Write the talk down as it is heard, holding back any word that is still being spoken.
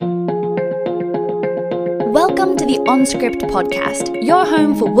Welcome to the OnScript podcast, your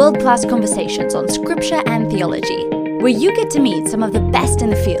home for world-class conversations on scripture and theology, where you get to meet some of the best in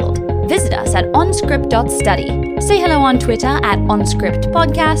the field. Visit us at onscript.study. Say hello on Twitter at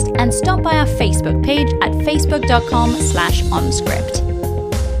OnScriptPodcast and stop by our Facebook page at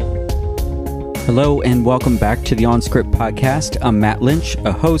facebook.com/OnScript. Hello and welcome back to the OnScript podcast. I'm Matt Lynch,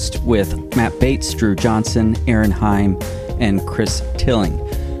 a host with Matt Bates, Drew Johnson, Aaron Heim, and Chris Tilling.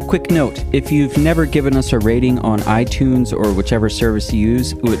 Quick note, if you've never given us a rating on iTunes or whichever service you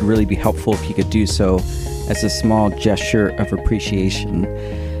use, it would really be helpful if you could do so as a small gesture of appreciation.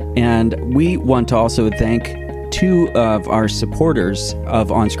 And we want to also thank two of our supporters of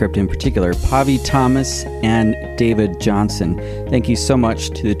OnScript in particular, Pavi Thomas and David Johnson. Thank you so much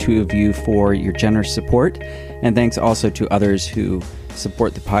to the two of you for your generous support, and thanks also to others who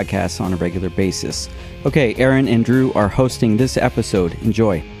support the podcast on a regular basis. Okay, Aaron and Drew are hosting this episode.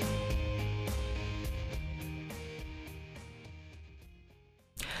 Enjoy.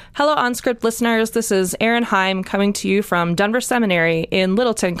 Hello, OnScript listeners. This is Aaron Heim coming to you from Denver Seminary in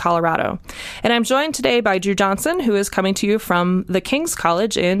Littleton, Colorado. And I'm joined today by Drew Johnson, who is coming to you from the King's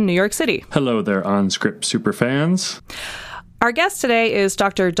College in New York City. Hello there, OnScript superfans. Our guest today is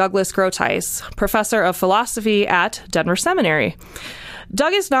Dr. Douglas Groothuis, professor of philosophy at Denver Seminary.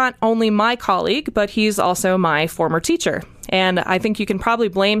 Doug is not only my colleague, but he's also my former teacher. And I think you can probably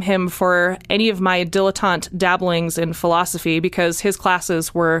blame him for any of my dilettante dabblings in philosophy because his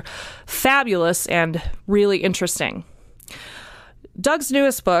classes were fabulous and really interesting. Doug's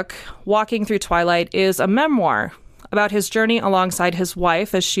newest book, Walking Through Twilight, is a memoir about his journey alongside his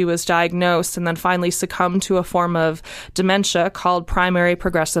wife as she was diagnosed and then finally succumbed to a form of dementia called primary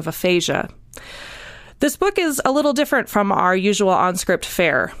progressive aphasia. This book is a little different from our usual OnScript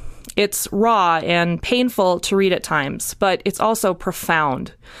fare. It's raw and painful to read at times, but it's also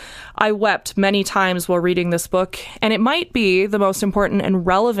profound. I wept many times while reading this book, and it might be the most important and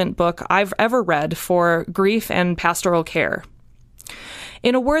relevant book I've ever read for grief and pastoral care.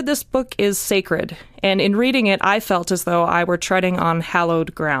 In a word, this book is sacred, and in reading it, I felt as though I were treading on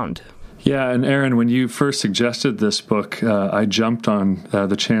hallowed ground. Yeah, and Aaron, when you first suggested this book, I jumped on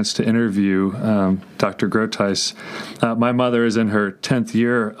the chance to interview Dr. Groothuis. My mother is in her 10th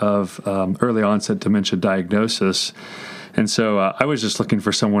year of early onset dementia diagnosis, and so I was just looking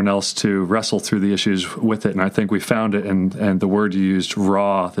for someone else to wrestle through the issues with it, and I think we found it, and the word you used,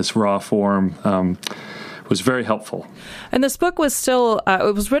 raw, this raw form, was very helpful. And this book was still,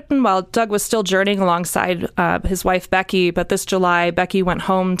 it was written while Doug was still journeying alongside his wife, Becky, but this July, Becky went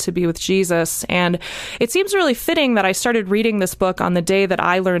home to be with Jesus. And it seems really fitting that I started reading this book on the day that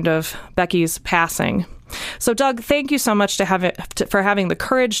I learned of Becky's passing. So, Doug, thank you so much for having the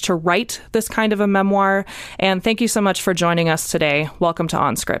courage to write this kind of a memoir. And thank you so much for joining us today. Welcome to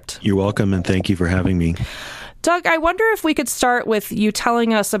OnScript. You're welcome, and thank you for having me. Doug, I wonder if we could start with you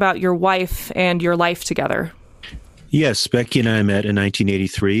telling us about your wife and your life together. Yes, Becky and I met in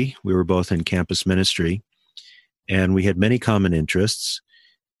 1983. We were both in campus ministry, and we had many common interests.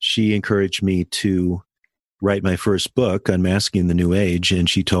 She encouraged me to write my first book, Unmasking the New Age, and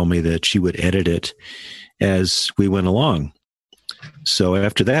she told me that she would edit it as we went along. So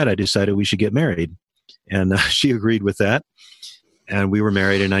after that, I decided we should get married, and she agreed with that, and we were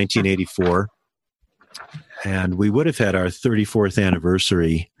married in 1984. And we would have had our 34th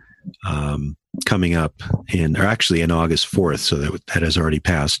anniversary coming up in August 4th, so that has already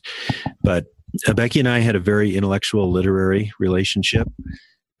passed. But Becky and I had a very intellectual literary relationship.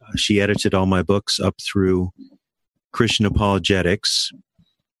 She edited all my books up through Christian apologetics,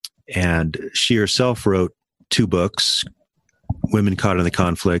 and she herself wrote two books, Women Caught in the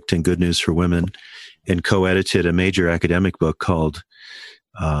Conflict and Good News for Women, and co-edited a major academic book called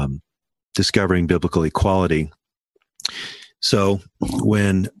Discovering Biblical Equality. So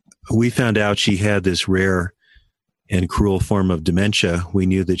when we found out she had this rare and cruel form of dementia, we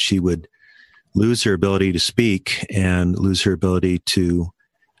knew that she would lose her ability to speak and lose her ability to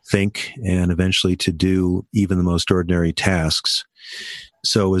think and eventually to do even the most ordinary tasks.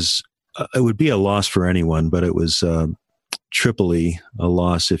 So it would be a loss for anyone, but it was triply a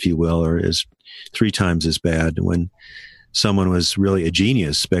loss, if you will, or is 3 times as bad when someone was really a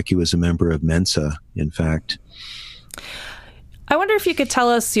genius. Becky was a member of Mensa, in fact. I wonder if you could tell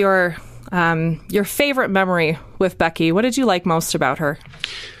us your favorite memory with Becky. What did you like most about her?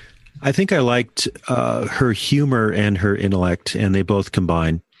 I think I liked her humor and her intellect, and they both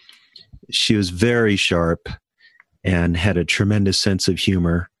combined. She was very sharp and had a tremendous sense of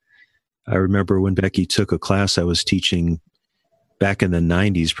humor. I remember when Becky took a class I was teaching back in the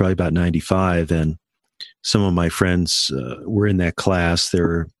 90s, probably about 95, and some of my friends were in that class. They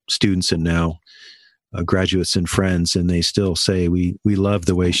were students and now graduates and friends, and they still say, we love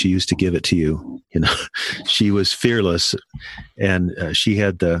the way she used to give it to you. She was fearless, and she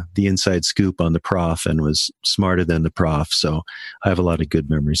had the inside scoop on the prof and was smarter than the prof. So I have a lot of good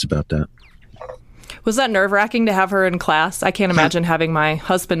memories about that. Was that nerve-wracking to have her in class? I can't imagine having my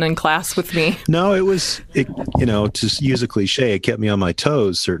husband in class with me. No, to use a cliche, it kept me on my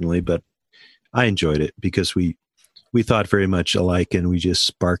toes, certainly, but I enjoyed it because we thought very much alike, and we just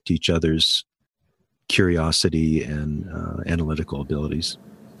sparked each other's curiosity and analytical abilities.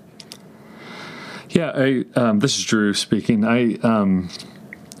 Yeah, this is Drew speaking.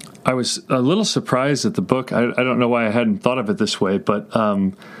 I was a little surprised at the book. I don't know why I hadn't thought of it this way, but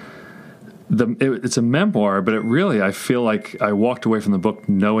it's a memoir, but I feel like I walked away from the book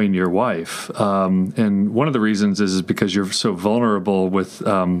knowing your wife. And one of the reasons is because you're so vulnerable with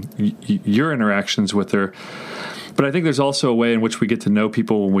your interactions with her. But I think there's also a way in which we get to know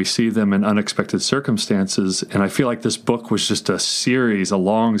people when we see them in unexpected circumstances. And I feel like this book was just a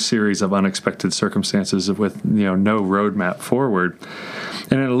long series of unexpected circumstances with no roadmap forward.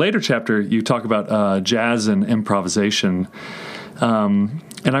 And in a later chapter, you talk about jazz and improvisation. And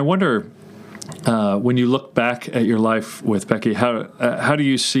I wonder, when you look back at your life with Becky, how do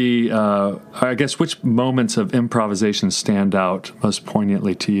you see, I guess, which moments of improvisation stand out most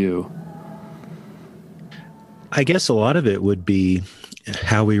poignantly to you? I guess a lot of it would be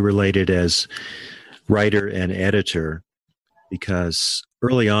how we related as writer and editor, because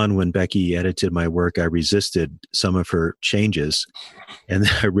early on when Becky edited my work, I resisted some of her changes. And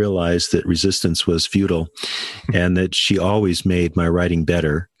then I realized that resistance was futile and that she always made my writing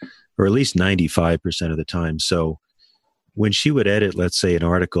better, or at least 95% of the time. So when she would edit, let's say, an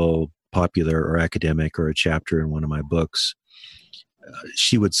article, popular or academic, or a chapter in one of my books,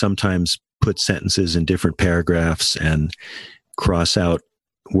 she would sometimes put sentences in different paragraphs and cross out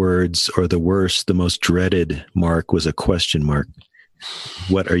words, or the worst, the most dreaded mark was a question mark.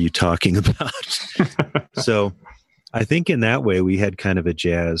 What are you talking about? So I think in that way we had kind of a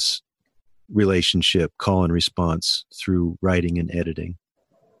jazz relationship, call and response through writing and editing.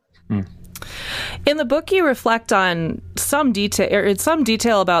 In the book, you reflect on some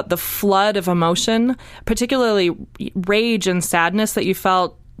detail about the flood of emotion, particularly rage and sadness that you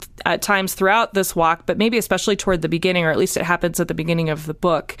felt at times throughout this walk, but maybe especially toward the beginning, or at least it happens at the beginning of the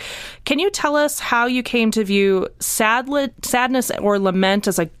book. Can you tell us how you came to view sadness or lament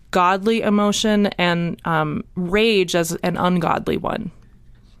as a godly emotion and rage as an ungodly one?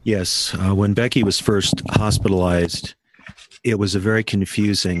 Yes. When Becky was first hospitalized, it was a very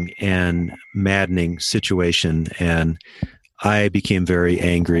confusing and maddening situation, and I became very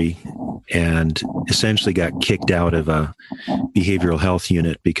angry and essentially got kicked out of a behavioral health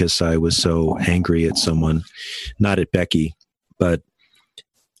unit because I was so angry at someone, not at Becky. But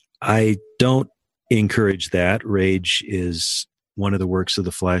I don't encourage that. Rage is one of the works of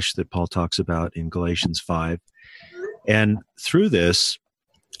the flesh that Paul talks about in Galatians 5. And through this,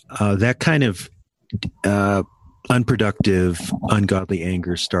 that kind of unproductive, ungodly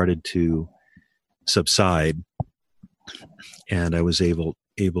anger started to subside. And I was able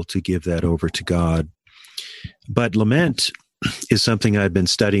to give that over to God. But lament is something I've been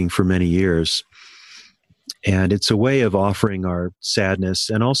studying for many years. And it's a way of offering our sadness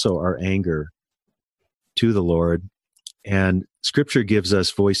and also our anger to the Lord. And Scripture gives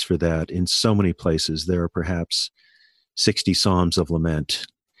us voice for that in so many places. There are perhaps 60 Psalms of lament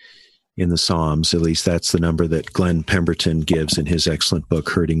in the Psalms. At least that's the number that Glenn Pemberton gives in his excellent book,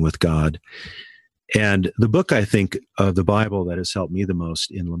 Hurting with God. And the book, I think, of the Bible that has helped me the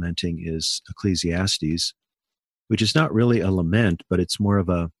most in lamenting is Ecclesiastes, which is not really a lament, but it's more of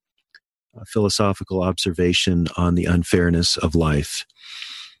a philosophical observation on the unfairness of life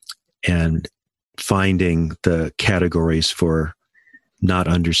and finding the categories for not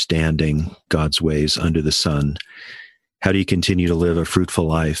understanding God's ways under the sun. How do you continue to live a fruitful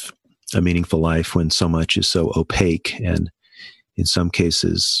life, a meaningful life, when so much is so opaque and in some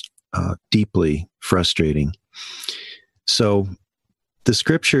cases deeply frustrating? So the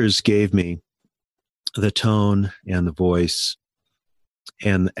Scriptures gave me the tone and the voice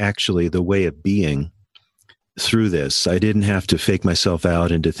and actually the way of being through this. I didn't have to fake myself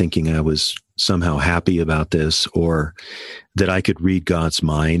out into thinking I was somehow happy about this, or that I could read God's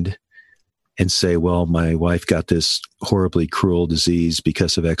mind and say, well, my wife got this horribly cruel disease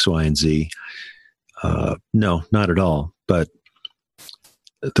because of X, Y, and Z. No, not at all. But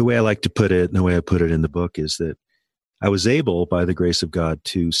the way I like to put it, and the way I put it in the book, is that I was able, by the grace of God,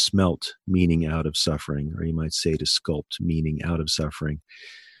 to smelt meaning out of suffering, or you might say to sculpt meaning out of suffering.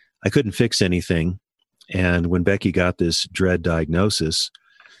 I couldn't fix anything. And when Becky got this dread diagnosis,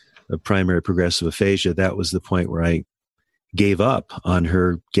 of primary progressive aphasia, that was the point where I gave up on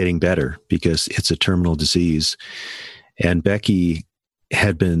her getting better because it's a terminal disease. And Becky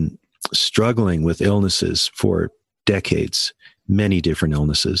had been struggling with illnesses for decades, many different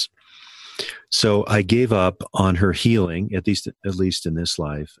illnesses. So I gave up on her healing, at least in this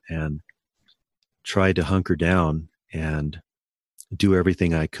life, and tried to hunker down and do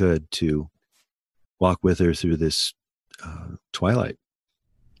everything I could to walk with her through this twilight.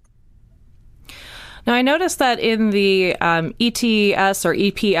 Now, I noticed that in the ETS or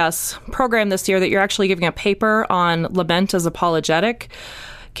EPS program this year that you're actually giving a paper on lament as apologetic.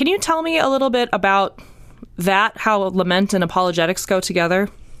 Can you tell me a little bit about that, how lament and apologetics go together?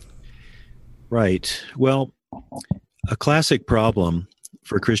 Right. Well, a classic problem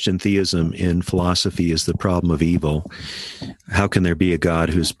for Christian theism in philosophy is the problem of evil. How can there be a God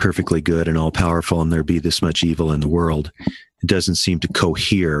who's perfectly good and all-powerful and there be this much evil in the world? It doesn't seem to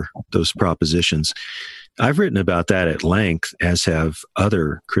cohere those propositions. I've written about that at length, as have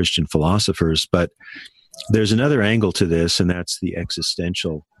other Christian philosophers, but there's another angle to this, and that's the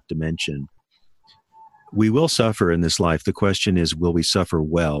existential dimension. We will suffer in this life. The question is, will we suffer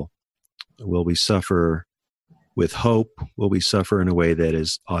well? Will we suffer with hope? Will we suffer in a way that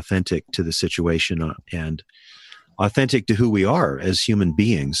is authentic to the situation and authentic to who we are as human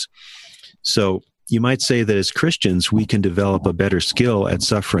beings? So you might say that as Christians, we can develop a better skill at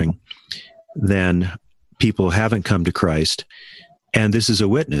suffering than people who haven't come to Christ. And this is a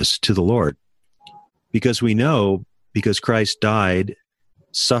witness to the Lord. Because we know, because Christ died,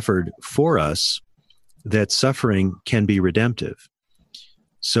 suffered for us, that suffering can be redemptive.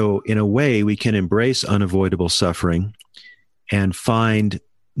 So in a way, we can embrace unavoidable suffering and find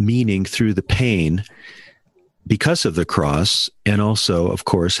meaning through the pain because of the cross, and also, of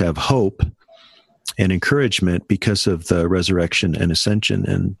course, have hope and encouragement because of the resurrection and ascension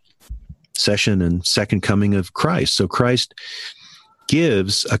and session and second coming of Christ. So Christ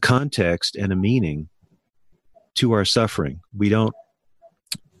gives a context and a meaning to our suffering. We don't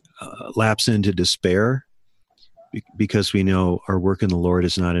lapse into despair because we know our work in the Lord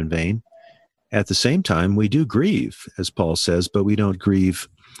is not in vain. At the same time, we do grieve, as Paul says, but we don't grieve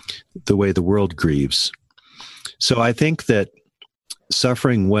the way the world grieves. So I think that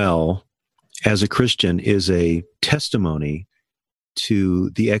suffering well as a Christian is a testimony to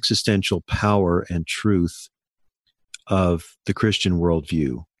the existential power and truth of the Christian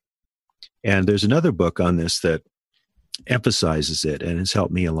worldview. And there's another book on this that emphasizes it and has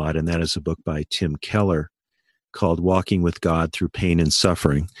helped me a lot, and that is a book by Tim Keller called Walking with God Through Pain and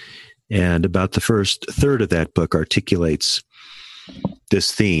Suffering. And about the first third of that book articulates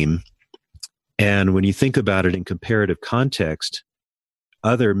this theme. And when you think about it in comparative context,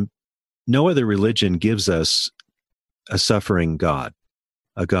 no other religion gives us a suffering God,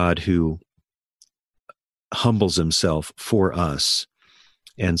 a God who humbles himself for us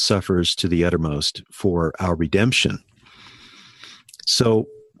and suffers to the uttermost for our redemption. So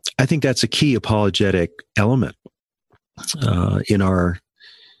I think that's a key apologetic element in our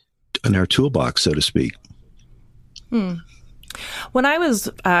toolbox, so to speak. When I was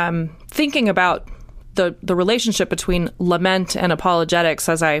thinking about the relationship between lament and apologetics,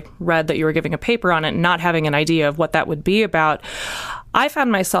 as I read that you were giving a paper on it and not having an idea of what that would be about, I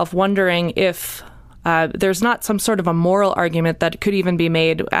found myself wondering if there's not some sort of a moral argument that could even be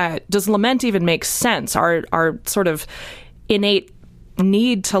made. Does lament even make sense? Our sort of innate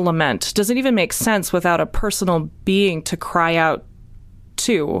need to lament, does it even make sense without a personal being to cry out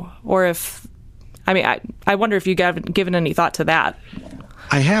to? Or if, I wonder if you've given any thought to that.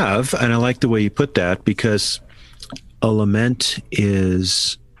 I have, and I like the way you put that, because a lament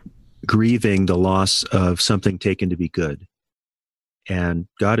is grieving the loss of something taken to be good. And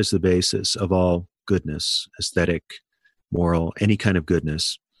God is the basis of all goodness, aesthetic, moral, any kind of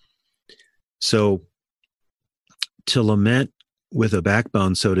goodness. So to lament with a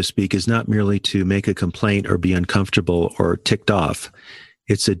backbone, so to speak, is not merely to make a complaint or be uncomfortable or ticked off.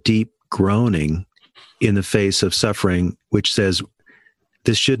 It's a deep groaning in the face of suffering, which says,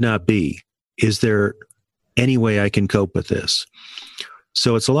 this should not be. Is there any way I can cope with this?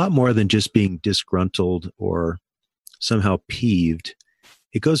 So it's a lot more than just being disgruntled or somehow peeved.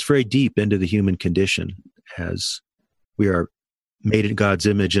 It goes very deep into the human condition, as we are made in God's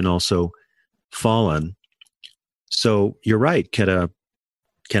image and also fallen. So you're right. Can a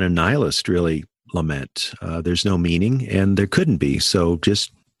nihilist really lament? There's no meaning, and there couldn't be. So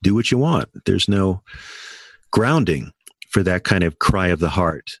just do what you want. There's no grounding for that kind of cry of the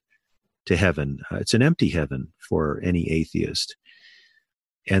heart to heaven. It's an empty heaven for any atheist.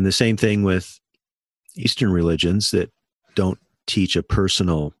 And the same thing with Eastern religions that don't teach a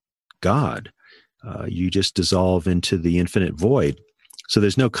personal God. You just dissolve into the infinite void. So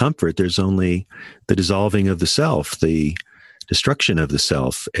there's no comfort. There's only the dissolving of the self, the destruction of the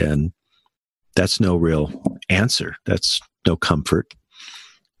self. And that's no real answer. That's no comfort.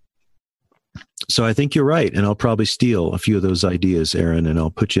 So I think you're right. And I'll probably steal a few of those ideas, Aaron, and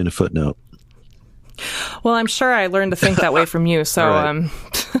I'll put you in a footnote. Well, I'm sure I learned to think that way from you. So Right.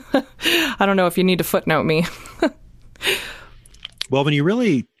 I don't know if you need to footnote me. Well, when you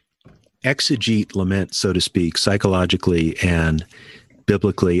really exegete lament, so to speak, psychologically and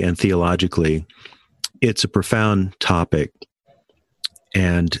biblically and theologically, it's a profound topic.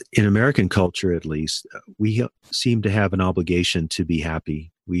 And in American culture, at least, we seem to have an obligation to be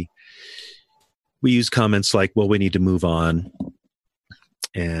happy. We use comments like, well, we need to move on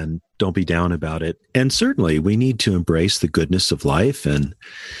and don't be down about it. And certainly we need to embrace the goodness of life, and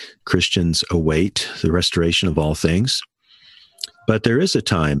Christians await the restoration of all things. But there is a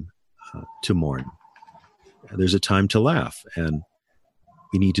time to mourn. There's a time to laugh, and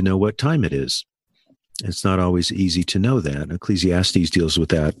we need to know what time it is. It's not always easy to know that. Ecclesiastes deals with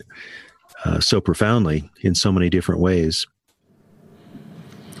that so profoundly in so many different ways.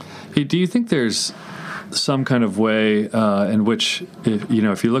 Hey, do you think there's some kind of way in which,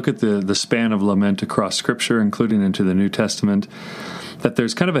 if you look at the span of lament across Scripture, including into the New Testament, that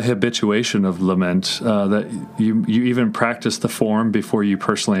there's kind of a habituation of lament, that you even practice the form before you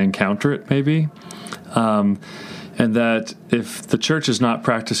personally encounter it, maybe? And that if the church is not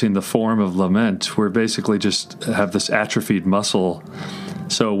practicing the form of lament, we're basically just have this atrophied muscle.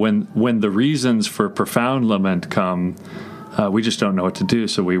 So when the reasons for profound lament come, we just don't know what to do.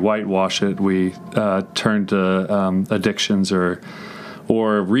 So we whitewash it. We turn to addictions or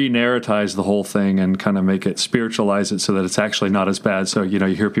re-narratize the whole thing and kind of make it, spiritualize it so that it's actually not as bad. So, you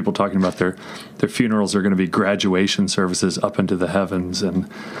hear people talking about their funerals are going to be graduation services up into the heavens. And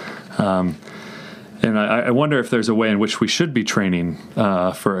I wonder if there's a way in which we should be training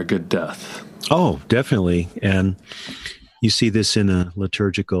for a good death. Oh, definitely. And you see this in a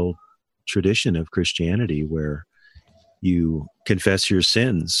liturgical tradition of Christianity where you confess your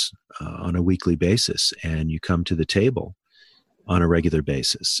sins on a weekly basis, and you come to the table on a regular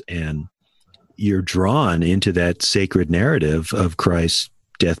basis, and you're drawn into that sacred narrative of Christ's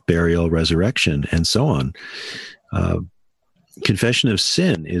death, burial, resurrection, and so on. Confession of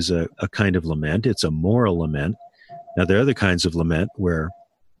sin is a kind of lament. It's a moral lament. Now, there are other kinds of lament where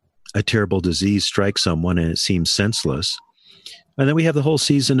a terrible disease strikes someone and it seems senseless. And then we have the whole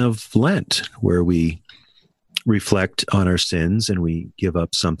season of Lent, where we reflect on our sins and we give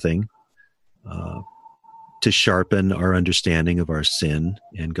up something to sharpen our understanding of our sin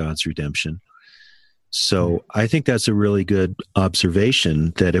and God's redemption. So I think that's a really good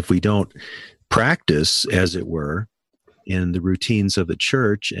observation, that if we don't practice, as it were, in the routines of the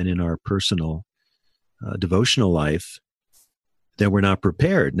church and in our personal devotional life, then we're not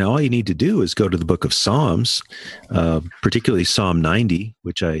prepared. Now, all you need to do is go to the book of Psalms, particularly Psalm 90,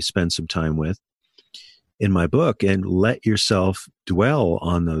 which I spend some time with in my book, and let yourself dwell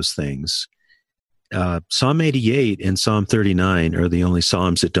on those things. Psalm 88 and Psalm 39 are the only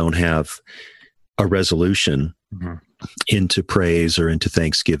Psalms that don't have a resolution into praise or into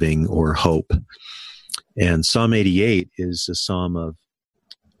thanksgiving or hope. And Psalm 88 is a psalm of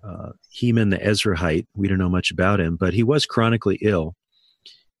Heman the Ezrahite. We don't know much about him, but he was chronically ill.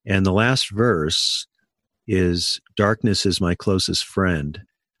 And the last verse is, "Darkness is my closest friend,"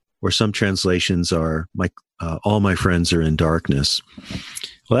 or some translations are, "all my friends are in darkness."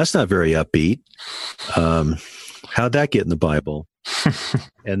 Well, that's not very upbeat. How'd that get in the Bible?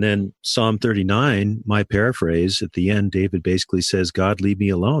 And then Psalm 39, my paraphrase, at the end, David basically says, "God, leave me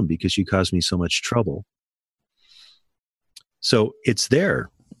alone because you caused me so much trouble." So it's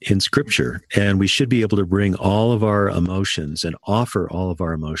there in Scripture, and we should be able to bring all of our emotions and offer all of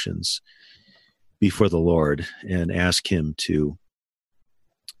our emotions before the Lord and ask Him to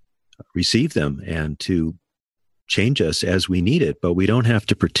receive them and to change us as we need it. But we don't have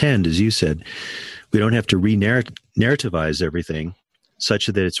to pretend, as you said, we don't have to re-narrativize everything such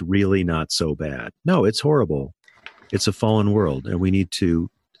that it's really not so bad. No, it's horrible. It's a fallen world, and we need to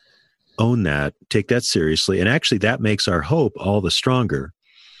own that, take that seriously. And actually, that makes our hope all the stronger,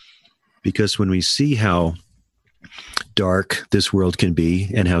 because when we see how dark this world can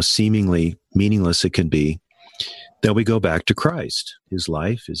be and how seemingly meaningless it can be, then we go back to Christ, His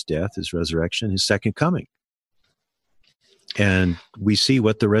life, His death, His resurrection, His second coming. And we see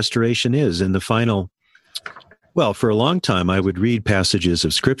what the restoration is in the final. Well, for a long time, I would read passages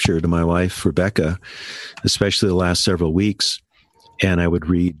of Scripture to my wife, Rebecca, especially the last several weeks, and I would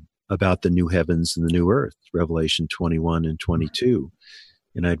read about the new heavens and the new earth, Revelation 21 and 22.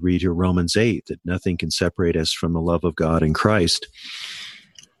 And I'd read her Romans 8, that nothing can separate us from the love of God in Christ.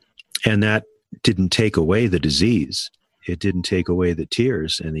 And that didn't take away the disease. It didn't take away the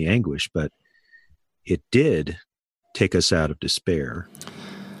tears and the anguish, but it did take us out of despair.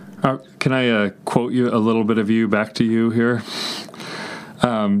 Can I quote you a little bit of you back to you here?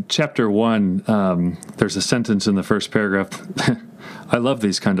 Chapter 1, there's a sentence in the first paragraph. I love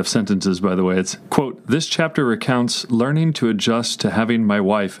these kind of sentences, by the way. It's, quote, "This chapter recounts learning to adjust to having my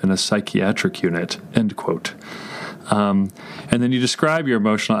wife in a psychiatric unit," end quote. And then you describe your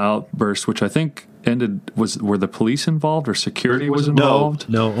emotional outburst, which I think were the police involved or security was involved?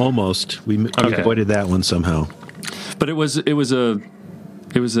 No, almost. We avoided that one somehow. But it was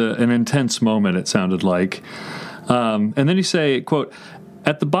an intense moment, it sounded like. And then you say, quote,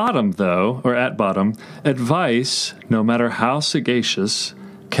 "At bottom, advice, no matter how sagacious,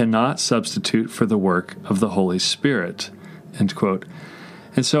 cannot substitute for the work of the Holy Spirit," end quote.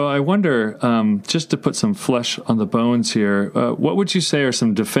 And so I wonder, just to put some flesh on the bones here, what would you say are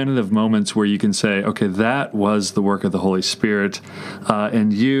some definitive moments where you can say, okay, that was the work of the Holy Spirit,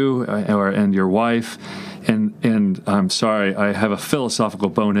 and you and your wife, and I'm sorry, I have a philosophical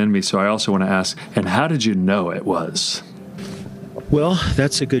bone in me, so I also want to ask, and how did you know it was? Well,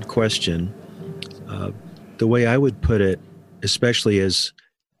 that's a good question. The way I would put it, especially as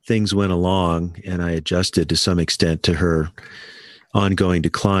things went along and I adjusted to some extent to her ongoing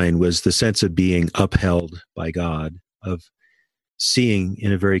decline, was the sense of being upheld by God, of seeing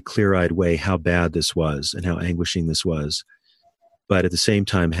in a very clear-eyed way how bad this was and how anguishing this was, but at the same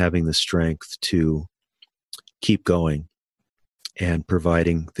time having the strength to keep going and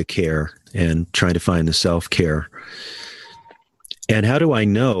providing the care and trying to find the self-care. And how do I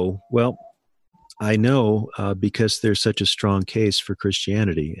know? Well, I know because there's such a strong case for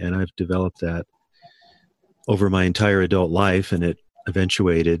Christianity, and I've developed that over my entire adult life, and it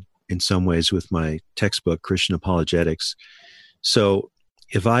eventuated in some ways with my textbook, Christian Apologetics. So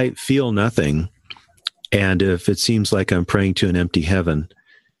if I feel nothing, and if it seems like I'm praying to an empty heaven,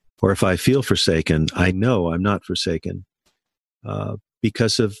 or if I feel forsaken, I know I'm not forsaken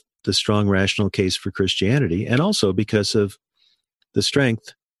because of the strong rational case for Christianity, and also because of the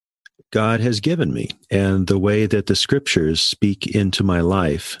strength God has given me and the way that the scriptures speak into my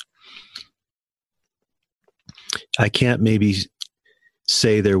life. I can't maybe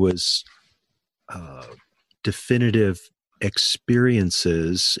say there was definitive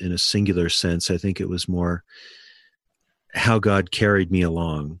experiences in a singular sense. I think it was more how God carried me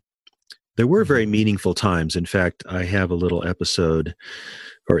along. There were very meaningful times. In fact, I have a little episode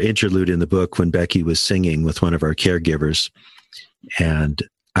or interlude in the book when Becky was singing with one of our caregivers, and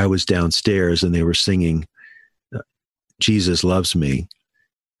I was downstairs and they were singing "Jesus Loves Me."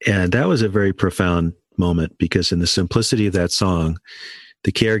 And that was a very profound moment, because in the simplicity of that song,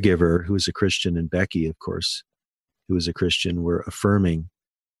 the caregiver, who was a Christian, and Becky, of course, who was a Christian, were affirming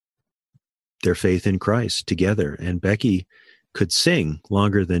their faith in Christ together. And Becky could sing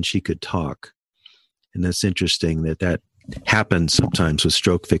longer than she could talk. And that's interesting that happens sometimes with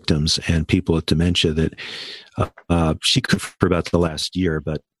stroke victims and people with dementia, that she could for about the last year,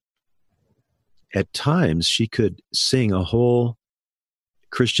 but at times she could sing a whole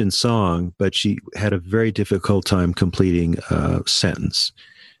Christian song, but she had a very difficult time completing a sentence,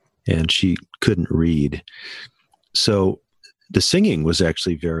 and she couldn't read. So the singing was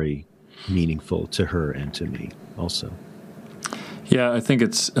actually very meaningful to her and to me also. Yeah, I think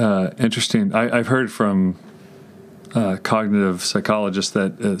it's interesting. I've heard from cognitive psychologists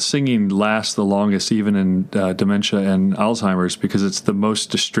that singing lasts the longest even in dementia and Alzheimer's, because it's the most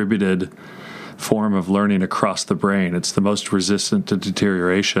distributed form of learning across the brain. It's the most resistant to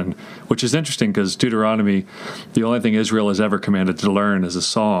deterioration, which is interesting because Deuteronomy, the only thing Israel has ever commanded to learn is a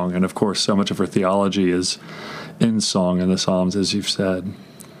song. And of course, so much of her theology is in song in the Psalms, as you've said.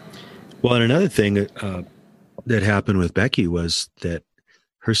 Well, and another thing that happened with Becky was that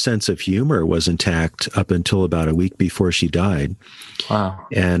her sense of humor was intact up until about a week before she died. Wow.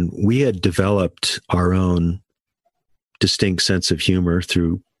 And we had developed our own distinct sense of humor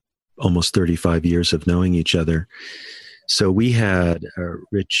through almost 35 years of knowing each other. So we had a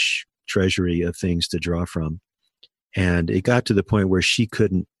rich treasury of things to draw from. And it got to the point where she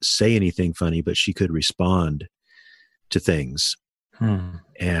couldn't say anything funny, but she could respond to things.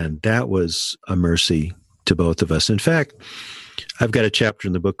 And that was a mercy to both of us. In fact, I've got a chapter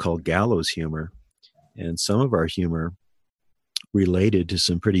in the book called Gallows Humor, and some of our humor related to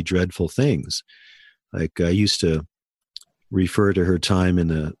some pretty dreadful things. Like I used to refer to her time in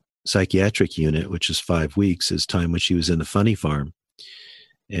the psychiatric unit, which is 5 weeks, as time when she was in the funny farm.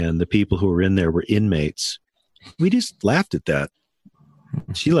 And the people who were in there were inmates. We just laughed at that.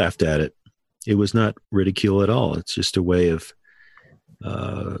 She laughed at it. It was not ridicule at all. It's just a way of,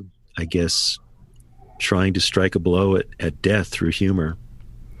 I guess, trying to strike a blow at death through humor,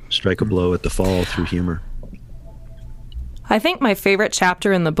 strike a blow at the fall through humor. I think my favorite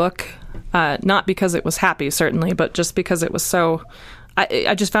chapter in the book, not because it was happy, certainly, but just because it was so,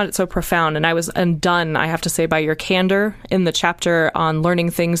 I just found it so profound. And I was undone, I have to say, by your candor in the chapter on learning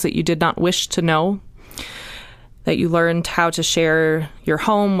things that you did not wish to know, that you learned how to share your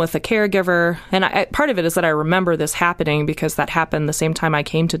home with a caregiver. And part of it is that I remember this happening because that happened the same time I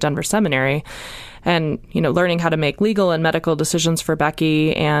came to Denver Seminary. And, learning how to make legal and medical decisions for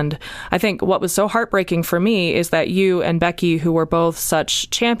Becky. And I think what was so heartbreaking for me is that you and Becky, who were both such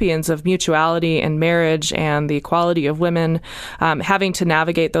champions of mutuality and marriage and the equality of women, having to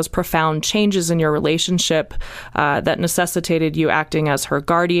navigate those profound changes in your relationship that necessitated you acting as her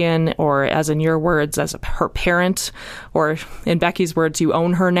guardian, or as in your words, as her parent, or in Becky's words, you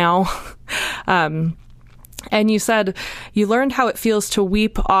own her now. And you said you learned how it feels to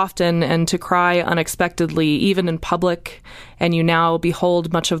weep often and to cry unexpectedly, even in public, and you now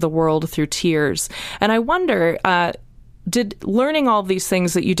behold much of the world through tears. And I wonder, did learning all of these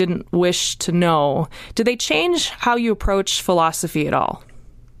things that you didn't wish to know, did they change how you approach philosophy at all?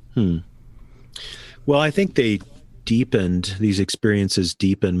 Well, I think these experiences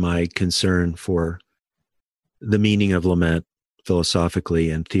deepened my concern for the meaning of lament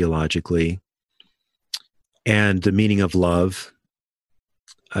philosophically and theologically. And the meaning of love.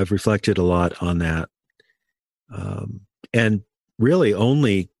 I've reflected a lot on that. And really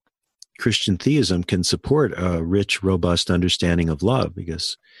only Christian theism can support a rich, robust understanding of love,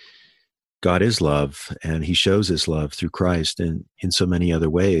 because God is love, and he shows his love through Christ and in so many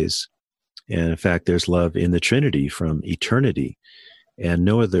other ways. And in fact, there's love in the Trinity from eternity. And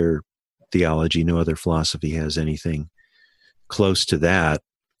no other theology, no other philosophy has anything close to that.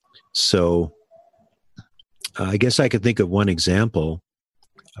 So I guess I could think of one example.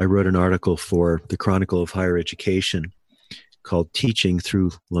 I wrote an article for the Chronicle of Higher Education called Teaching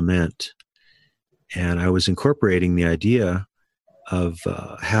Through Lament. And I was incorporating the idea of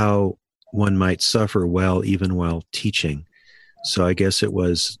how one might suffer well even while teaching. So I guess it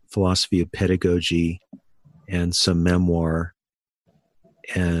was philosophy of pedagogy and some memoir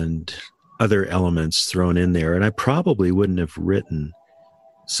and other elements thrown in there. And I probably wouldn't have written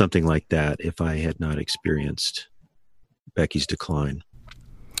something like that if I had not experienced Becky's decline.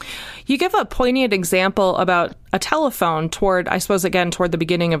 You give a poignant example about a telephone toward the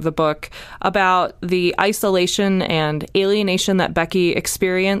beginning of the book, about the isolation and alienation that Becky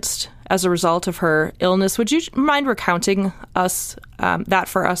experienced as a result of her illness. Would you mind recounting that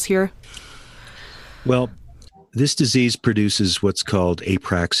for us here? Well, this disease produces what's called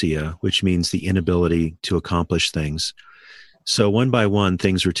apraxia, which means the inability to accomplish things. So one by one,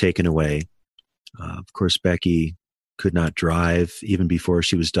 things were taken away. Of course, Becky could not drive even before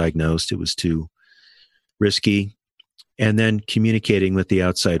she was diagnosed. It was too risky. And then communicating with the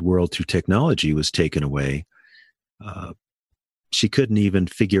outside world through technology was taken away. She couldn't even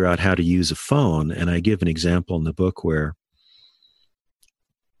figure out how to use a phone. And I give an example in the book where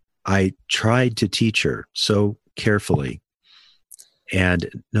I tried to teach her so carefully, and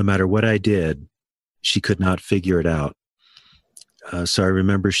no matter what I did, she could not figure it out. So I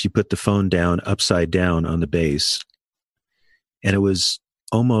remember she put the phone down upside down on the base, and it was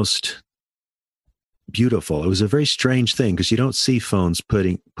almost beautiful. It was a very strange thing because you don't see phones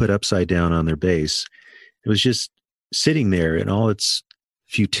put upside down on their base. It was just sitting there in all its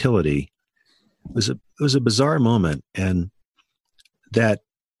futility. It was a bizarre moment, and that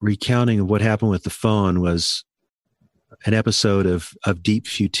recounting of what happened with the phone was an episode of deep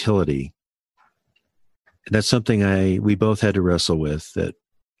futility. And that's something we both had to wrestle with, that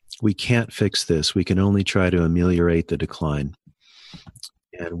we can't fix this. We can only try to ameliorate the decline.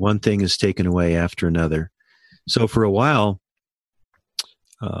 And one thing is taken away after another. So for a while,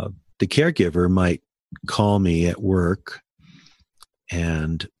 the caregiver might call me at work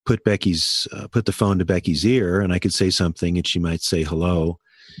and put the phone to Becky's ear, and I could say something and she might say hello.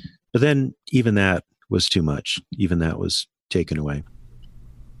 But then even that was too much. Even that was taken away.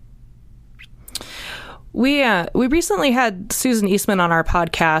 We recently had Susan Eastman on our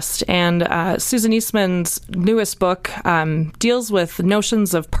podcast, and Susan Eastman's newest book deals with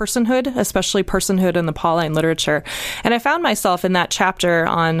notions of personhood, especially personhood in the Pauline literature. And I found myself in that chapter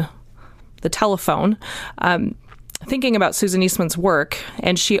on the telephone thinking about Susan Eastman's work,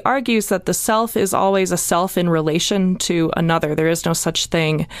 and she argues that the self is always a self in relation to another. There is no such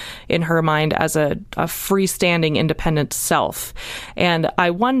thing in her mind as a freestanding, independent self. And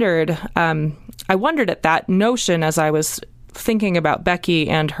I wondered at that notion as I was thinking about Becky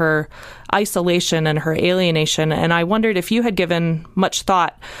and her isolation and her alienation, and I wondered if you had given much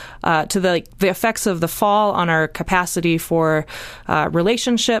thought to the effects of the fall on our capacity for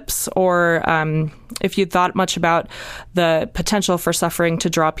relationships, or if you'd thought much about the potential for suffering to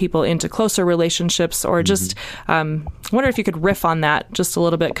draw people into closer relationships, or just wonder if you could riff on that just a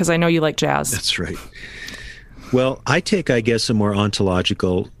little bit, because I know you like jazz. That's right. Well, I take, I guess, a more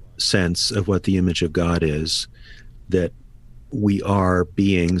ontological sense of what the image of God is, that we are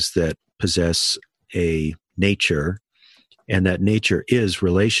beings that possess a nature, and that nature is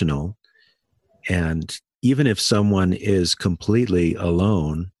relational. And even if someone is completely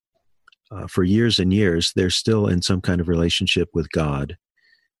alone for years and years, they're still in some kind of relationship with God,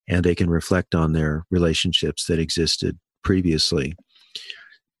 and they can reflect on their relationships that existed previously.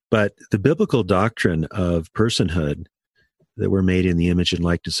 But the biblical doctrine of personhood, that we're made in the image and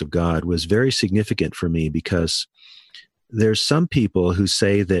likeness of God, was very significant for me, because there's some people who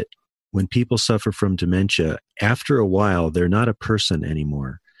say that when people suffer from dementia, after a while, they're not a person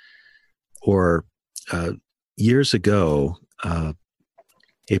anymore. Or years ago,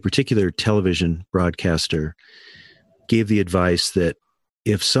 a particular television broadcaster gave the advice that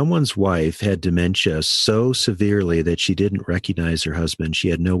if someone's wife had dementia so severely that she didn't recognize her husband, she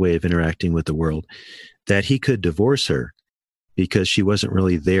had no way of interacting with the world, that he could divorce her because she wasn't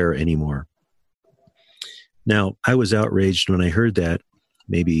really there anymore. Now, I was outraged when I heard that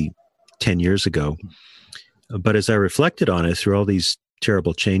maybe 10 years ago. But as I reflected on it through all these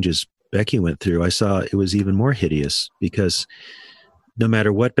terrible changes Becky went through, I saw it was even more hideous, because no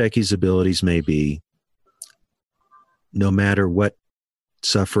matter what Becky's abilities may be, no matter what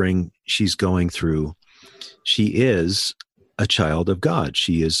suffering she's going through, she is a child of God.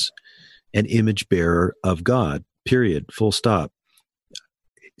 She is an image bearer of God, period, full stop.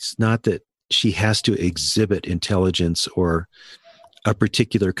 It's not that she has to exhibit intelligence or a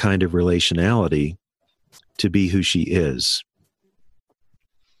particular kind of relationality to be who she is.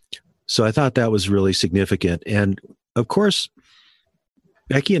 So I thought that was really significant. And of course,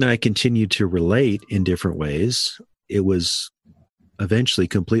 Becky and I continued to relate in different ways. It was eventually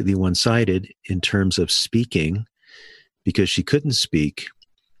completely one-sided in terms of speaking, because she couldn't speak.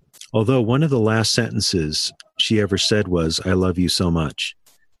 Although one of the last sentences she ever said was, "I love you so much."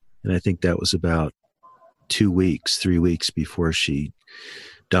 And I think that was about 3 weeks before she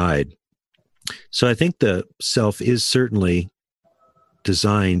died. So I think the self is certainly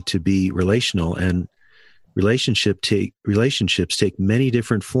designed to be relational, and relationships take many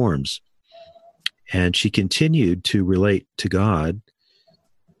different forms. And she continued to relate to God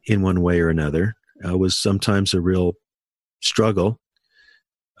in one way or another. It was sometimes a real struggle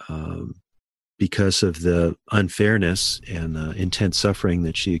because of the unfairness and the intense suffering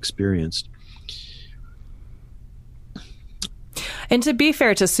that she experienced. And to be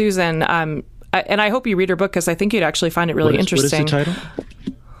fair to Susan, and I hope you read her book, because I think you'd actually find it really interesting. What is the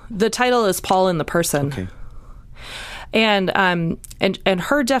title? The title is Paul in the Person. Okay. And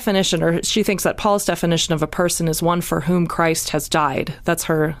her definition, or she thinks that Paul's definition of a person is one for whom Christ has died. That's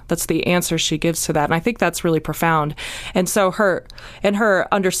the answer she gives to that. And I think that's really profound. And so her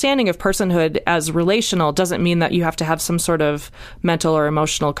understanding of personhood as relational doesn't mean that you have to have some sort of mental or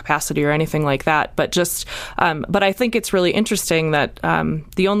emotional capacity or anything like that. But but I think it's really interesting that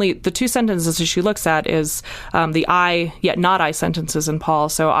the two sentences that she looks at is the I yet not I sentences in Paul.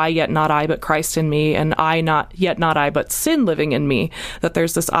 So I yet not I, but Christ in me, and I not yet not I, but sin living in me, that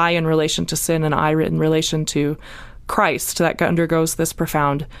there's this I in relation to sin and I in relation to Christ that undergoes this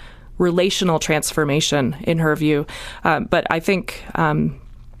profound relational transformation in her view. But I think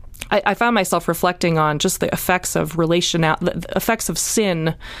I found myself reflecting on just the effects of the effects of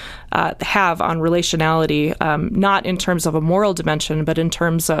sin have on relationality, not in terms of a moral dimension, but in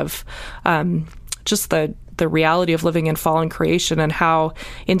terms of just the reality of living in fallen creation, and how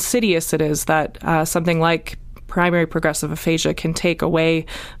insidious it is that something like primary progressive aphasia can take away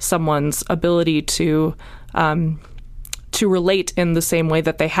someone's ability to relate in the same way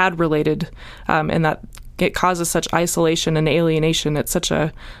that they had related, and that it causes such isolation and alienation. It's such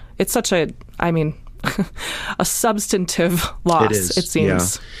a a substantive loss, it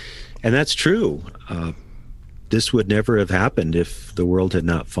seems. Yeah. And that's true. This would never have happened if the world had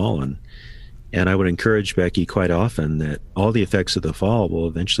not fallen. And I would encourage Becky quite often that all the effects of the fall will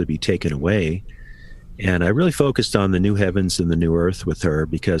eventually be taken away. And I really focused on the new heavens and the new earth with her,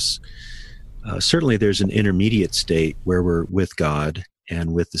 because certainly there's an intermediate state where we're with God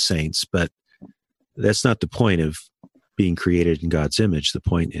and with the saints, but that's not the point of being created in God's image. The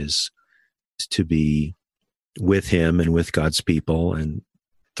point is to be with Him and with God's people and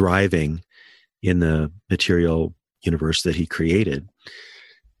thriving in the material universe that he created.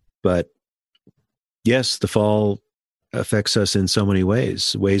 But yes, the fall affects us in so many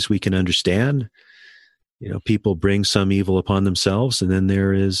ways we can understand. People bring some evil upon themselves, and then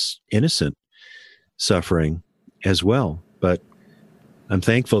there is innocent suffering as well. But I'm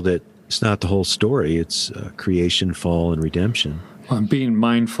thankful that it's not the whole story. It's creation, fall, and redemption. Well, I'm being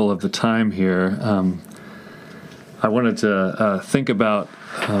mindful of the time here. I wanted to think about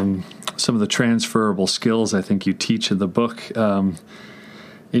some of the transferable skills I think you teach in the book.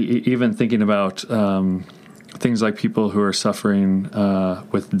 Even thinking about things like people who are suffering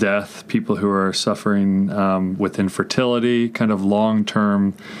with death, people who are suffering with infertility, kind of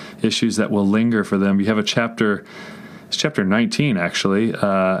long-term issues that will linger for them. You have a chapter, it's chapter 19 actually,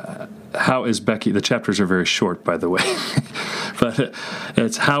 How is Becky? The chapters are very short, by the way, but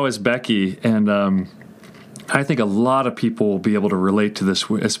it's How is Becky? And I think a lot of people will be able to relate to this,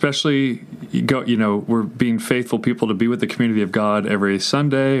 especially, we're being faithful people to be with the community of God every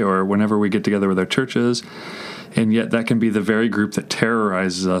Sunday or whenever we get together with our churches. And yet that can be the very group that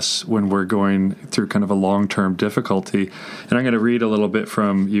terrorizes us when we're going through kind of a long-term difficulty. And I'm going to read a little bit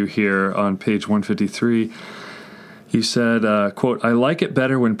from you here on page 153. You said, quote, "I like it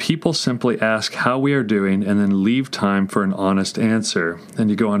better when people simply ask how we are doing and then leave time for an honest answer." And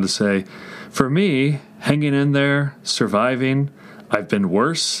you go on to say, "For me, hanging in there, surviving, I've been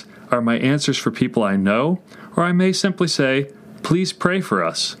worse, are my answers for people I know, or I may simply say, please pray for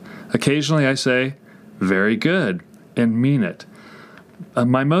us. Occasionally I say, very good, and mean it.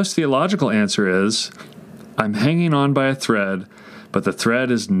 My most theological answer is, I'm hanging on by a thread, but the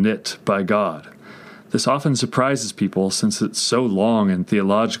thread is knit by God. This often surprises people since it's so long and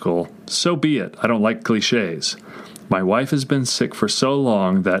theological. So be it. I don't like cliches. My wife has been sick for so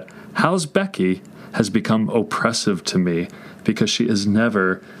long that how's Becky has become oppressive to me because she is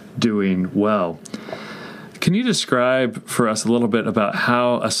never doing well." Can you describe for us a little bit about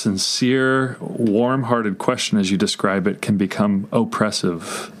how a sincere, warm-hearted question, as you describe it, can become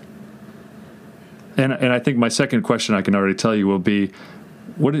oppressive? And I think my second question, I can already tell you, will be,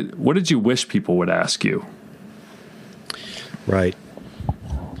 what did you wish people would ask you? Right.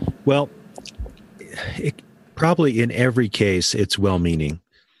 Well, probably in every case, it's well-meaning.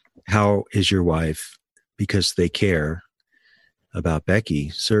 How is your wife? Because they care about Becky,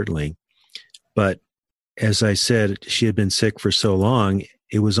 certainly. But as I said, she had been sick for so long,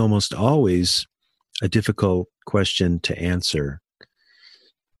 it was almost always a difficult question to answer.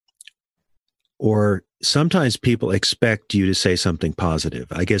 Or sometimes people expect you to say something positive.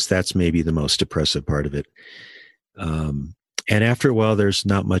 I guess that's maybe the most oppressive part of it. And after a while, there's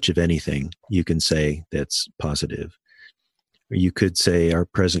not much of anything you can say that's positive. Or you could say our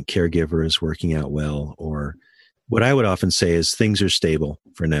present caregiver is working out well, or what I would often say is things are stable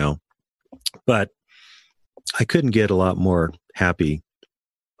for now. But I couldn't get a lot more happy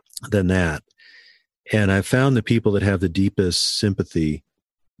than that. And I've found the people that have the deepest sympathy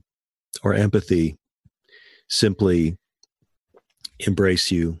or empathy simply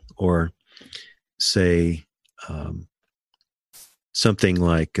embrace you or say something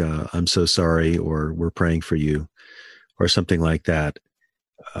like, I'm so sorry, or we're praying for you, or something like that.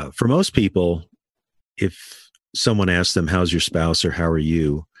 For most people, if someone asks them, how's your spouse or how are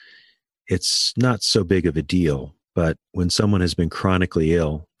you, it's not so big of a deal. But when someone has been chronically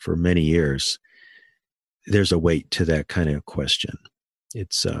ill for many years, there's a weight to that kind of question.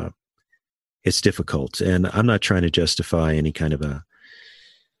 It's difficult. And I'm not trying to justify any kind of a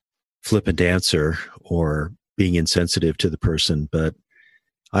flippant answer or being insensitive to the person, but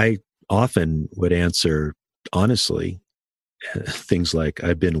I often would answer honestly things like,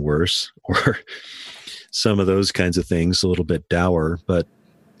 I've been worse, or some of those kinds of things, a little bit dour, but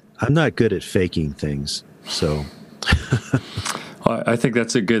I'm not good at faking things. So I think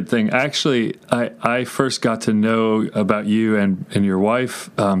that's a good thing. Actually, I first got to know about you and your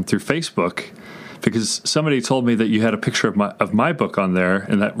wife through Facebook, because somebody told me that you had a picture of my book on there,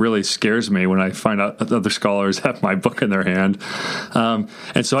 and that really scares me when I find out that other scholars have my book in their hand.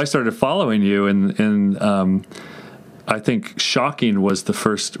 And so I started following you, and I think shocking was the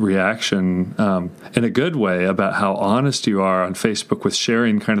first reaction, in a good way, about how honest you are on Facebook with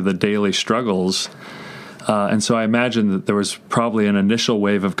sharing kind of the daily struggles. And so I imagine that there was probably an initial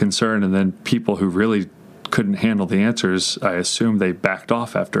wave of concern, and then people who really couldn't handle the answers, I assume they backed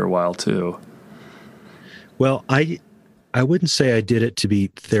off after a while too. Well, I wouldn't say I did it to be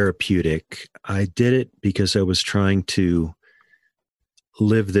therapeutic. I did it because I was trying to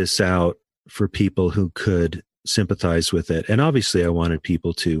live this out for people who could sympathize with it. And obviously I wanted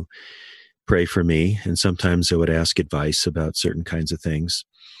people to pray for me, and sometimes I would ask advice about certain kinds of things.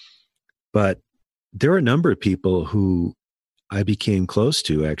 But there are a number of people who I became close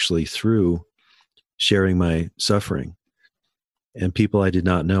to actually through sharing my suffering, and people I did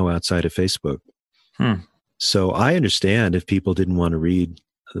not know outside of Facebook. So I understand if people didn't want to read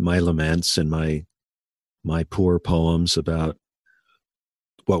my laments and my poor poems about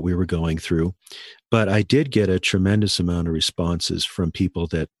what we were going through. But I did get a tremendous amount of responses from people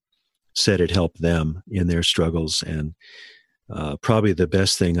that said it helped them in their struggles. And probably the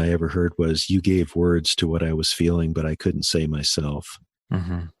best thing I ever heard was, you gave words to what I was feeling, but I couldn't say myself.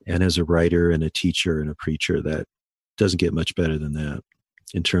 And as a writer and a teacher and a preacher, that doesn't get much better than that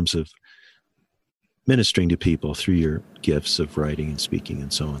in terms of ministering to people through your gifts of writing and speaking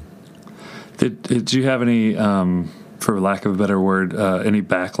and so on. Did you have any, for lack of a better word, any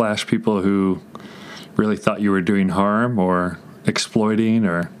backlash, people who really thought you were doing harm or exploiting,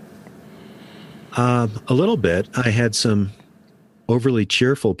 or? A little bit. I had some overly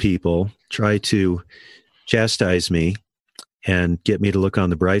cheerful people try to chastise me and get me to look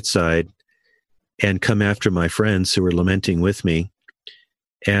on the bright side and come after my friends who were lamenting with me.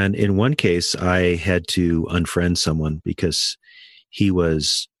 And in one case, I had to unfriend someone because he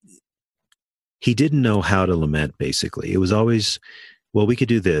didn't know how to lament, basically. It was always, well, we could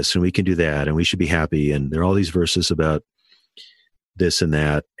do this and we can do that and we should be happy. And there are all these verses about this and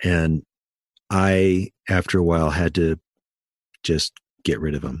that. And I, after a while, had to just get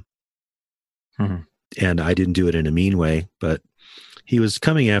rid of him. And I didn't do it in a mean way, but he was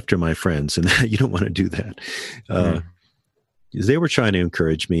coming after my friends, and you don't want to do that. They were trying to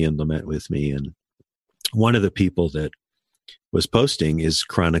encourage me and lament with me. And one of the people that was posting is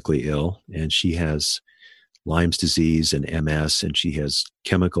chronically ill, and she has Lyme's disease and MS, and she has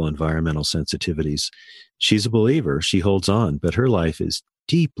chemical environmental sensitivities. She's a believer. She holds on, but her life is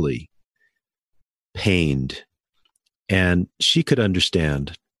deeply pained. And she could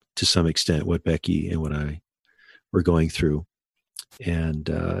understand to some extent what Becky and what I were going through. And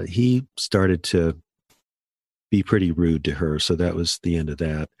he started to be pretty rude to her. So that was the end of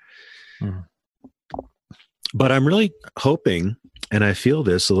that. But I'm really hoping, and I feel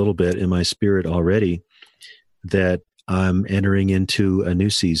this a little bit in my spirit already, that I'm entering into a new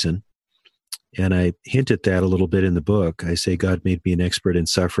season. And I hint at that a little bit in the book. I say, God made me an expert in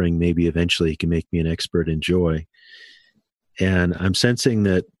suffering. Maybe eventually he can make me an expert in joy. And I'm sensing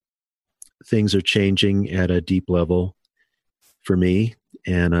that things are changing at a deep level for me.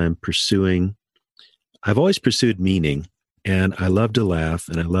 And I've always pursued meaning. And I love to laugh,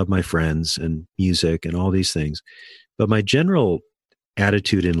 and I love my friends and music and all these things. But my general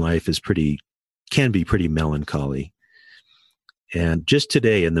attitude in life can be pretty melancholy. And just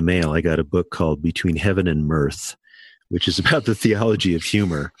today in the mail, I got a book called Between Heaven and Mirth, which is about the theology of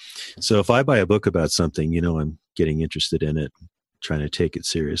humor. So if I buy a book about something, I'm getting interested in it, trying to take it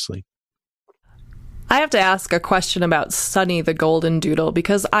seriously. I have to ask a question about Sonny the Golden Doodle,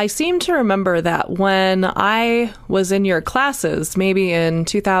 because I seem to remember that when I was in your classes, maybe in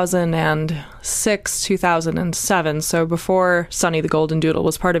 2006, 2007, so before Sonny the Golden Doodle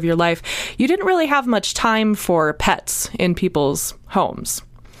was part of your life, you didn't really have much time for pets in people's homes.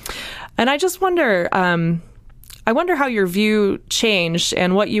 And I just wonder, I wonder how your view changed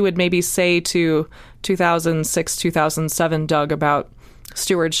and what you would maybe say to 2006, 2007 Doug about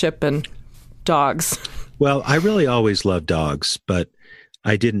stewardship and dogs. Well, I really always loved dogs, but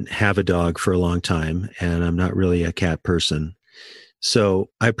I didn't have a dog for a long time, and I'm not really a cat person.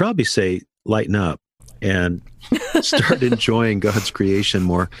 So I'd probably say lighten up and start enjoying God's creation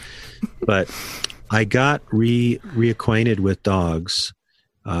more. But I got reacquainted with dogs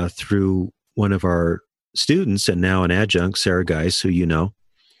through one of our students and now an adjunct, Sarah Geis, who you know.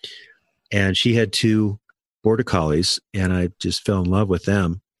 And she had 2 border collies, and I just fell in love with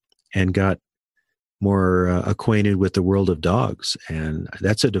them and got more acquainted with the world of dogs. And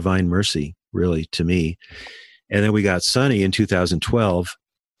that's a divine mercy, really, to me. And then we got Sonny in 2012,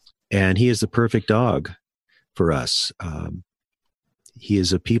 and he is the perfect dog for us. He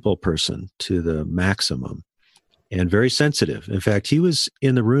is a people person to the maximum and very sensitive. In fact, he was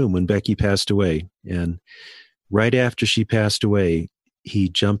in the room when Becky passed away. And right after she passed away, he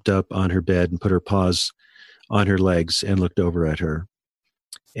jumped up on her bed and put her paws on her legs and looked over at her.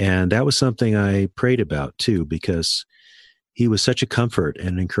 And that was something I prayed about too, because he was such a comfort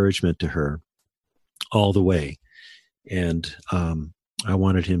and encouragement to her all the way. And I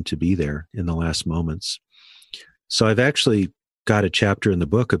wanted him to be there in the last moments. So I've actually got a chapter in the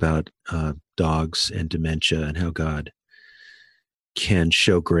book about dogs and dementia and how God can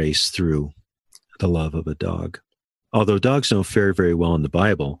show grace through the love of a dog. Although dogs don't fare very well in the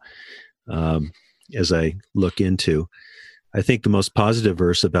Bible, as I look into. I think the most positive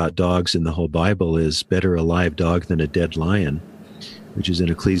verse about dogs in the whole Bible is better a live dog than a dead lion, which is in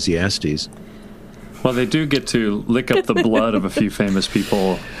Ecclesiastes. Well, they do get to lick up the blood of a few famous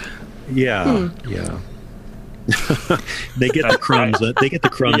people. Yeah. They get the crumbs. They get the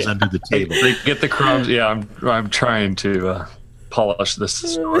crumbs under the table. They get the crumbs. Yeah, I'm trying to polish this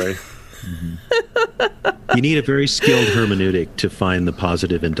story. Mm-hmm. You need a very skilled hermeneutic to find the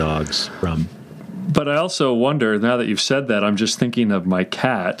positive in dogs from. But I also wonder, now that you've said that, I'm just thinking of my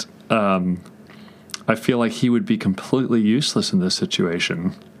cat. I feel like he would be completely useless in this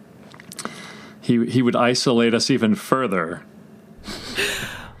situation. He would isolate us even further.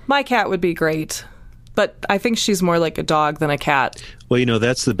 My cat would be great, but I think she's more like a dog than a cat. Well,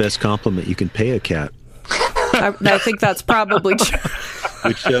 that's the best compliment you can pay a cat. I think that's probably true.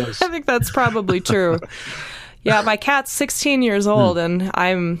 Which shows. I think that's probably true. Yeah, my cat's 16 years old, and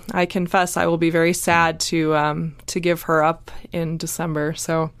I confess I will be very sad to give her up in December.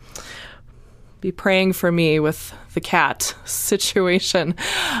 So be praying for me with the cat situation.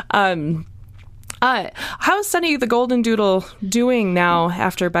 How's Sonny the Golden Doodle doing now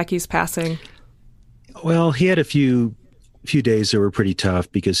after Becky's passing? Well, he had a few days that were pretty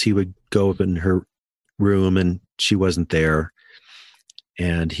tough because he would go up in her room and she wasn't there,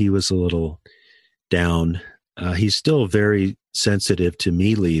 and he was a little down. He's still very sensitive to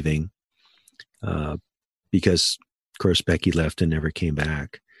me leaving because, of course, Becky left and never came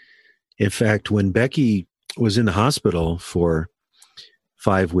back. In fact, when Becky was in the hospital for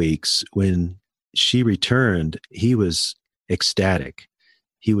 5 weeks, when she returned, he was ecstatic.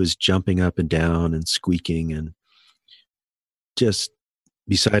 He was jumping up and down and squeaking and just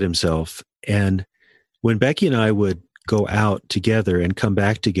beside himself. And when Becky and I would go out together and come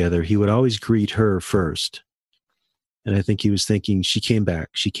back together, he would always greet her first. And I think he was thinking, she came back.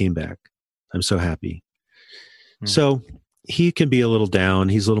 I'm so happy. So he can be a little down.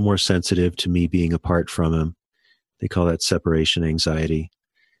 He's a little more sensitive to me being apart from him. They call that separation anxiety.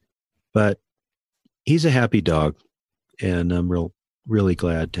 But he's a happy dog, and I'm really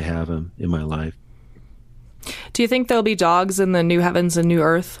glad to have him in my life. Do you think there'll be dogs in the new heavens and new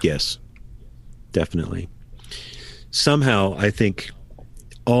earth? Yes, definitely. Somehow, I think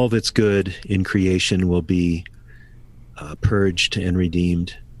all that's good in creation will be purged and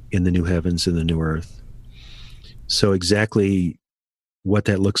redeemed in the new heavens and the new earth. So exactly what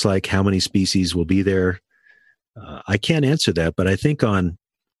that looks like, how many species will be there, I can't answer that, but I think on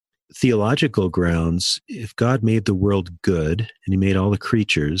theological grounds, if God made the world good and he made all the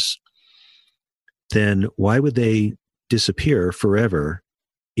creatures, then why would they disappear forever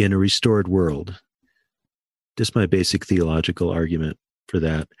in a restored world? Just my basic theological argument for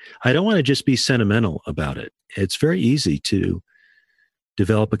that. I don't want to just be sentimental about it. It's very easy to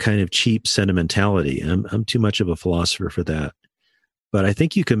develop a kind of cheap sentimentality. I'm too much of a philosopher for that. But I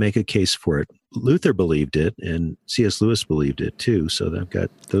think you can make a case for it. Luther believed it, and C.S. Lewis believed it too, so I've got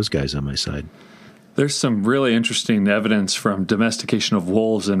those guys on my side. There's some really interesting evidence from domestication of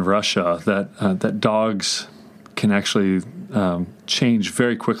wolves in Russia that dogs can actually change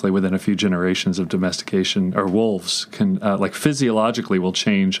very quickly within a few generations of domestication, or wolves can, like physiologically, will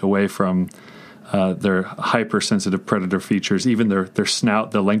change away from their hypersensitive predator features. Even their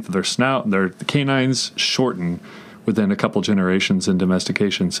snout, the length of their snout, and their canines shorten within a couple generations in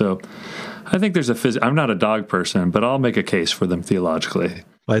domestication. So I think there's I'm not a dog person, but I'll make a case for them theologically.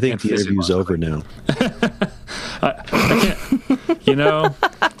 Well, I think the interview's over now. I can't,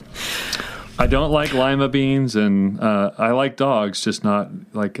 I don't like lima beans, and I like dogs, just not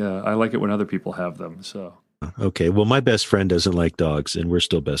like, I like it when other people have them. So. Okay. Well, my best friend doesn't like dogs, and we're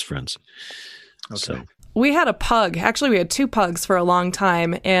still best friends. Okay. So. We had a pug. Actually, we had 2 pugs for a long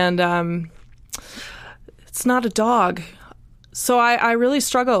time, and it's not a dog. So I really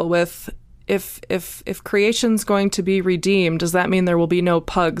struggle with if creation's going to be redeemed, does that mean there will be no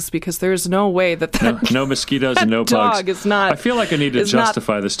pugs? Because there's no way that no mosquitoes and no dog pugs. Is not. I feel like I need to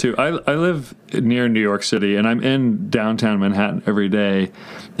justify this too. I live near New York City, and I'm in downtown Manhattan every day,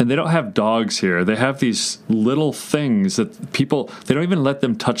 and they don't have dogs here. They have these little things that they don't even let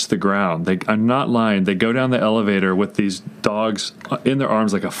them touch the ground. I'm not lying. They go down the elevator with these dogs in their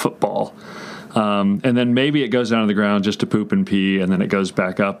arms like a football. And then maybe it goes down to the ground just to poop and pee, and then it goes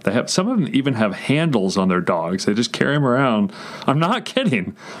back up. Some of them even have handles on their dogs. They just carry them around. I'm not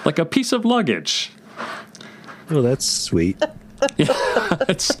kidding. Like a piece of luggage. Oh, that's sweet. Yeah,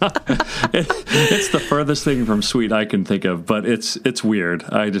 it's the furthest thing from sweet I can think of, but it's weird.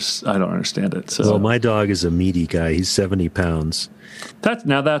 I don't understand it. So. Well, my dog is a meaty guy. He's 70 pounds.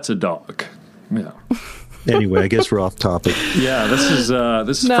 That's a dog. Yeah. Anyway, I guess we're off topic. Yeah, this is the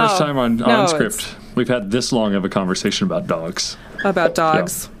first time on script. we've had this long of a conversation about dogs. About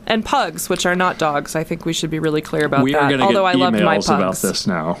dogs. Yeah. And pugs, which are not dogs. I think we should be really clear about we that. Are gonna Although get I loved my emails pugs. About this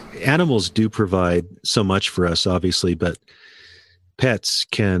now. Animals do provide so much for us, obviously, but pets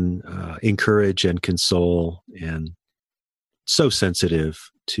can encourage and console, and some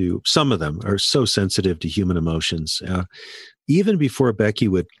of them are so sensitive to human emotions. Even before Becky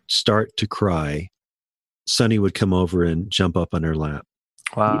would start to cry, Sonny would come over and jump up on her lap.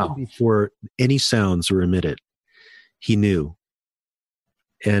 Wow. Even before any sounds were emitted, he knew.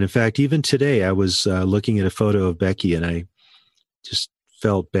 And in fact, even today, I was looking at a photo of Becky, and I just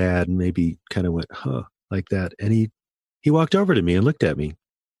felt bad and maybe kind of went, huh, like that. And he walked over to me and looked at me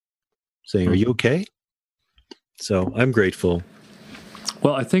saying, "Are you okay?" So I'm grateful.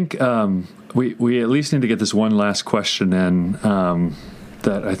 Well, I think we at least need to get this one last question in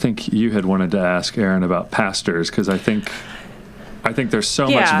that I think you had wanted to ask Aaron about pastors, because I think there's so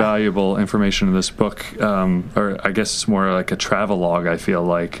much valuable information in this book, or I guess it's more like a travelogue, I feel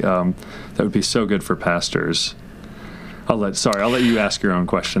like, that would be so good for pastors. I'll let you ask your own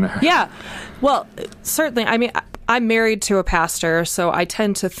question. Yeah. Well, certainly. I mean, I'm married to a pastor, so I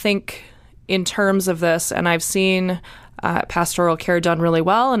tend to think in terms of this, and I've seen pastoral care done really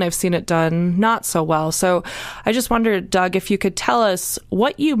well, and I've seen it done not so well. So I just wondered, Doug, if you could tell us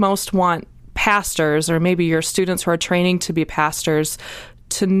what you most want pastors, or maybe your students who are training to be pastors,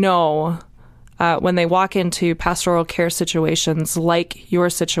 to know when they walk into pastoral care situations like your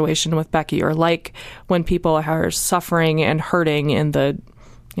situation with Becky, or like when people are suffering and hurting in the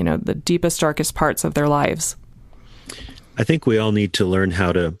deepest, darkest parts of their lives. I think we all need to learn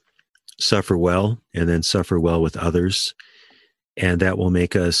how to suffer well, and then suffer well with others. And that will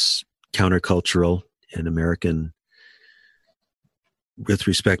make us countercultural and American, with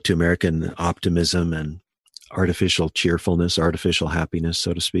respect to American optimism and artificial cheerfulness, artificial happiness,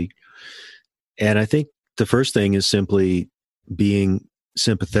 so to speak. And I think the first thing is simply being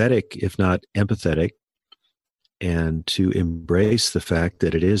sympathetic, if not empathetic, and to embrace the fact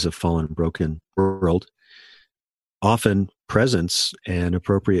that it is a fallen, broken world. Often presence and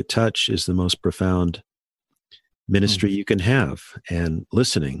appropriate touch is the most profound ministry you can have, and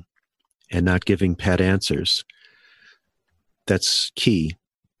listening and not giving pat answers. That's key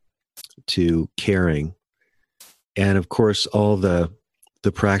to caring. And of course, all the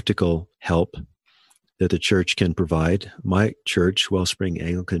practical help that the church can provide. My church, Wellspring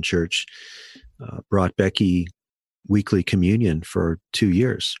Anglican Church, brought Becky weekly communion for 2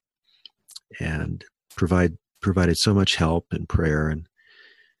 years, and provided so much help and prayer and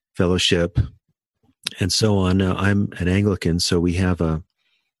fellowship and so on. Now, I'm an Anglican, so we have a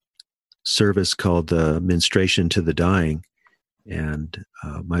service called the Ministration to the Dying. And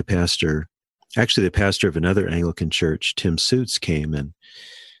my pastor, actually the pastor of another Anglican church, Tim Suits, came and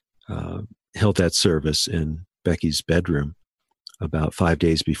held that service in Becky's bedroom about 5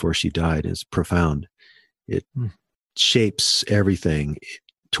 days before she died. It's profound. It shapes everything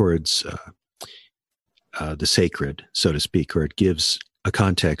towards the sacred, so to speak, or it gives a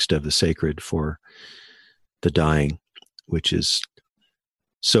context of the sacred for the dying, which is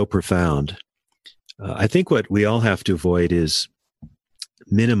so profound. I think what we all have to avoid is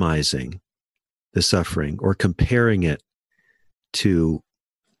minimizing the suffering or comparing it to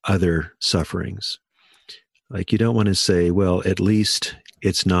other sufferings. Like, you don't want to say, well, at least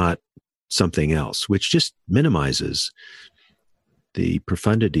it's not something else, which just minimizes the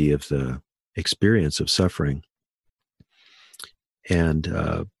profundity of the experience of suffering. And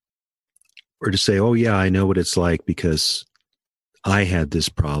or to say, oh yeah, I know what it's like because I had this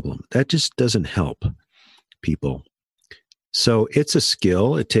problem. That just doesn't help people. So it's a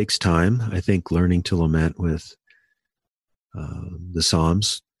skill. It takes time. I think learning to lament with the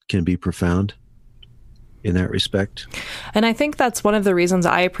Psalms can be profound in that respect. And I think that's one of the reasons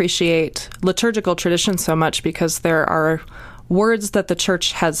I appreciate liturgical tradition so much, because there are words that the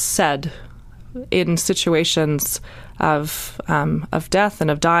church has said in situations of death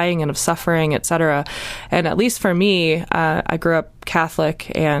and of dying and of suffering, etc. And at least for me, I grew up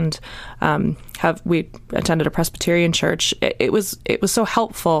Catholic and we attended a Presbyterian church. It was so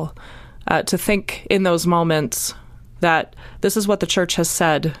helpful to think in those moments that this is what the church has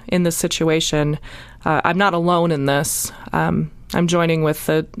said in this situation. I'm not alone in this. I'm joining with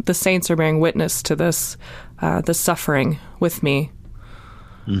the saints are bearing witness to this suffering with me.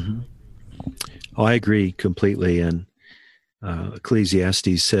 Mm-hmm. Oh, I agree completely. And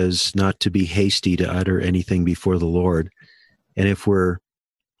Ecclesiastes says not to be hasty to utter anything before the Lord. And if we're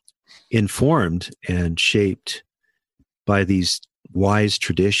informed and shaped by these wise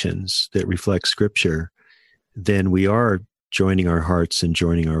traditions that reflect Scripture, then we are joining our hearts and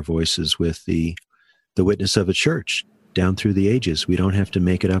joining our voices with the the witness of a church down through the ages. We don't have to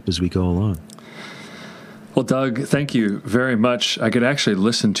make it up as we go along. Well, Doug, thank you very much. I could actually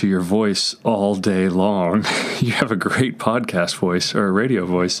listen to your voice all day long. You have a great podcast voice or a radio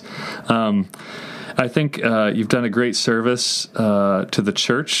voice. I think you've done a great service to the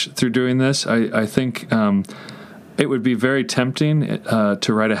church through doing this. I think it would be very tempting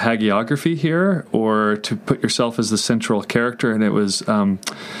to write a hagiography here or to put yourself as the central character, and it was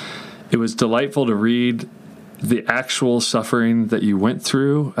delightful to read the actual suffering that you went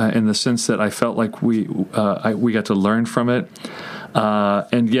through, in the sense that I felt like we got to learn from it,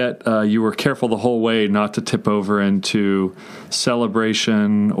 and yet you were careful the whole way not to tip over into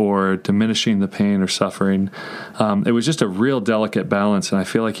celebration or diminishing the pain or suffering. It was just a real delicate balance, and I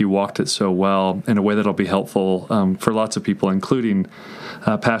feel like you walked it so well in a way that'll be helpful for lots of people, including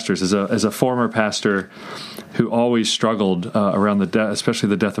pastors. As a former pastor who always struggled around the death, especially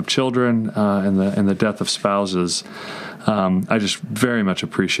the death of children and the death of spouses, I just very much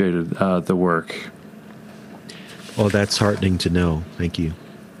appreciated the work. Oh, that's heartening to know. Thank you.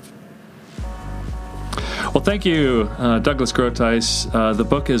 Well, thank you, Douglas Groothuis. The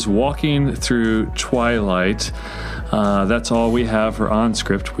book is Walking Through Twilight. That's all we have for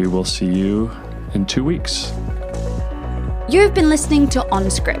OnScript. We will see you in 2 weeks. You've been listening to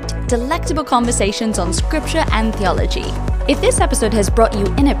OnScript, delectable conversations on scripture and theology. If this episode has brought you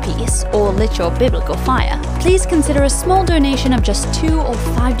inner peace or lit your biblical fire, please consider a small donation of just $2 or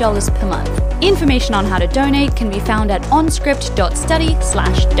 $5 per month. Information on how to donate can be found at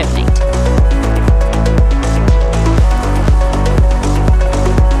onscript.study/donate.